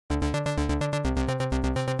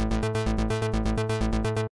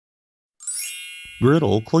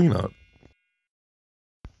griddle cleanup.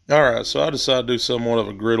 Alright, so I decided to do somewhat of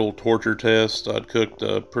a griddle torture test. I'd cooked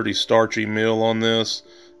a pretty starchy meal on this,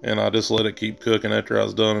 and I just let it keep cooking after I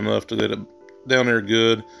was done enough to get it down there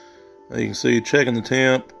good. You can see, checking the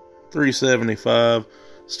temp, 375,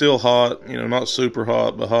 still hot, not super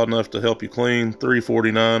hot, but hot enough to help you clean.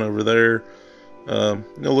 349 over there, a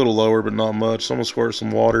little lower, but not much. So I'm going to squirt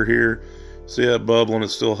some water here. See that bubbling?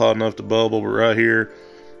 It's still hot enough to bubble, but right here,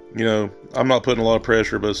 I'm not putting a lot of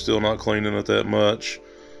pressure, but it's still not cleaning it that much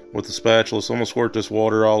with the spatula. So I'm going to squirt this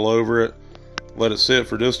water all over it, let it sit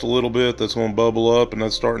for just a little bit. That's going to bubble up, and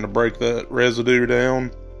that's starting to break that residue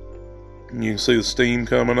down. And you can see the steam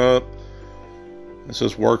coming up. It's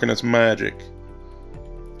just working its magic.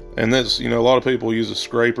 And this, a lot of people use a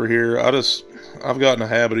scraper here. I've gotten a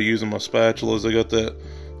habit of using my spatulas. They got that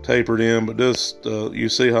tapered in, but just you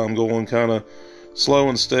see how I'm going kind of slow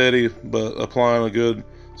and steady, but applying a good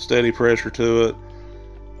steady pressure to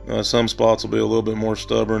it. Some spots will be a little bit more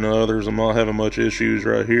stubborn than others. I'm not having much issues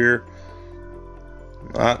right here.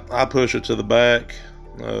 I push it to the back.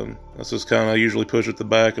 That's just kind of, I usually push it to the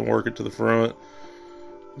back and work it to the front.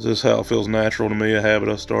 This is how it feels natural to me, a habit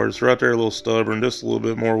I started. It's right there a little stubborn, just a little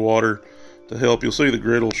bit more water to help. You'll see the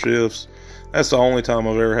griddle shifts. That's the only time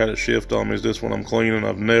I've ever had it shift on me, is just when I'm cleaning.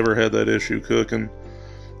 I've never had that issue cooking.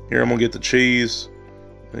 Here I'm going to get the cheese.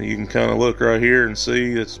 And you can kind of look right here and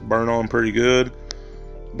see it's burnt on pretty good,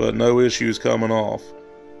 but no issues coming off.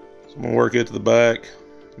 So I'm going to work it to the back.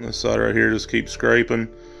 This side right here, just keep scraping.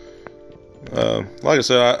 Like I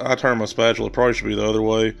said, I turn my spatula. It probably should be the other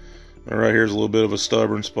way. Right here's a little bit of a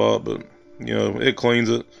stubborn spot, but it cleans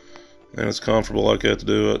it, and it's comfortable like that to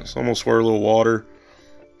do it. So I'm going to squirt a little water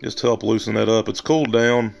just to help loosen that up. It's cooled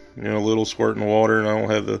down, a little squirting of water, and I don't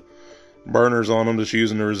have the burners on them, just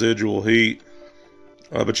using the residual heat.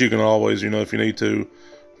 But you can always, if you need to,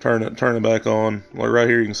 turn it back on. Like right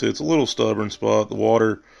here, you can see it's a little stubborn spot. The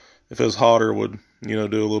water, if it was hotter, would do a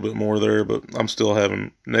little bit more there, but I'm still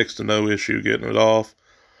having next to no issue getting it off.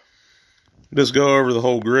 Just go over the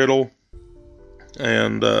whole griddle,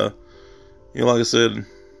 and like I said,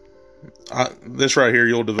 this right here,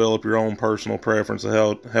 you'll develop your own personal preference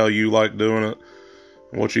of how you like doing it,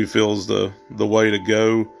 what you feel is the way to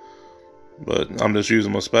go. But I'm just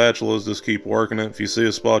using my spatulas, just keep working it. If you see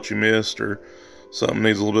a spot you missed or something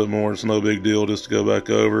needs a little bit more, it's no big deal just to go back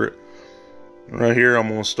over it. Right here, I'm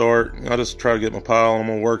going to start. I just try to get my pile, and I'm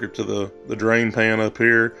going to work it to the drain pan up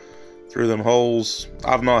here through them holes.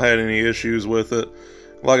 I've not had any issues with it.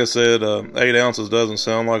 Like I said, 8 ounces doesn't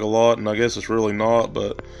sound like a lot, and I guess it's really not,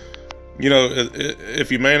 but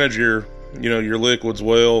if you manage your liquids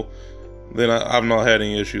well, then I've not had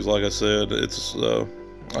any issues. Like I said, it's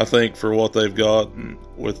I think for what they've got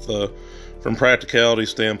with from practicality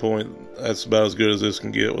standpoint, that's about as good as this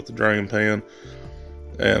can get with the drain pan.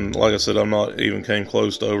 And like I said, I'm not even came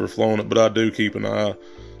close to overflowing it, but I do keep an eye,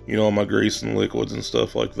 on my grease and liquids and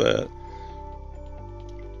stuff like that.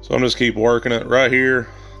 So I'm just keep working it. Right here,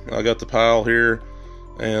 I got the pile here,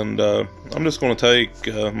 and I'm just going to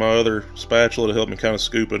take my other spatula to help me kind of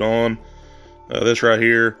scoop it on. This right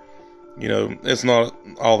here, it's not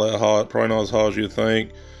all that hot, probably not as hot as you'd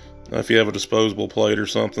think. If you have a disposable plate or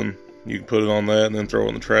something, you can put it on that and then throw it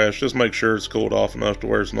in the trash. Just make sure it's cooled off enough to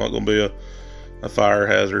where it's not going to be a fire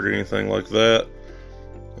hazard or anything like that.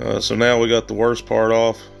 So now we got the worst part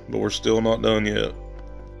off, but we're still not done yet.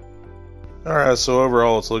 Alright, so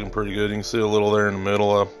overall it's looking pretty good. You can see a little there in the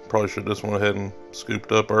middle. I probably should have just went ahead and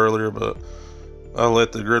scooped up earlier, but I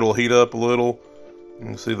let the griddle heat up a little. You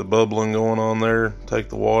can see the bubbling going on there. Take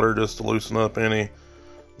the water just to loosen up any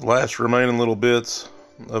last remaining little bits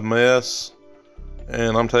of mess.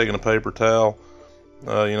 And I'm taking a paper towel.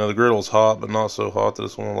 The griddle's hot, but not so hot that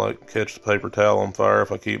it's going to catch the paper towel on fire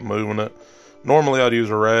if I keep moving it. Normally I'd use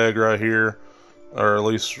a rag right here, or at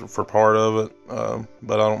least for part of it,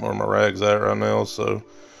 but I don't know where my rag's at right now, so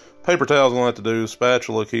paper towel's going to have to do.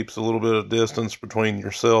 Spatula keeps a little bit of distance between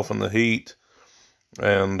yourself and the heat,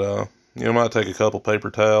 and might take a couple paper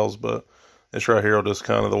towels, but this right here will just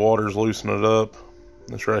kind of, the water's loosen it up.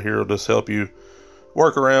 This right here will just help you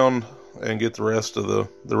work around and get the rest of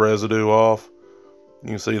the residue off. You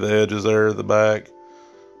can see the edges there at the back.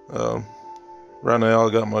 Right now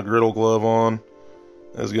I got my griddle glove on.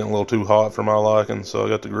 It's getting a little too hot for my liking, so I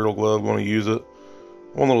got the griddle glove, going to use it.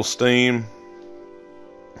 One little steam.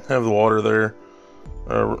 Have the water there.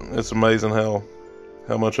 It's amazing how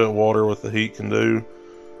much that water with the heat can do.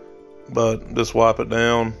 But just wipe it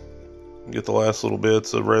down, get the last little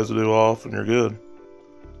bits of residue off, and you're good.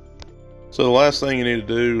 So the last thing you need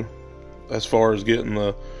to do as far as getting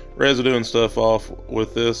the residue and stuff off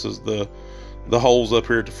with this is the the holes up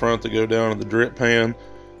here at the front that go down to the drip pan.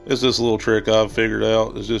 It's this little trick I've figured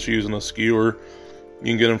out. It's just using a skewer. You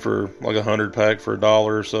can get them for like a 100-pack for $1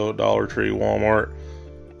 or so at Dollar Tree, Walmart.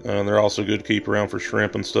 And they're also good to keep around for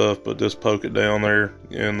shrimp and stuff, but just poke it down there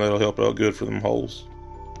and that'll help out good for them holes.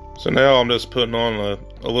 So now I'm just putting on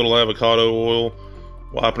a little avocado oil,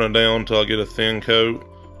 wiping it down until I get a thin coat.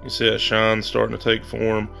 You see that shine starting to take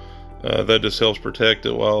form. That just helps protect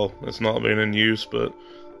it while it's not being in use. But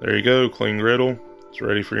there you go, clean griddle. It's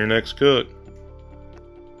ready for your next cook.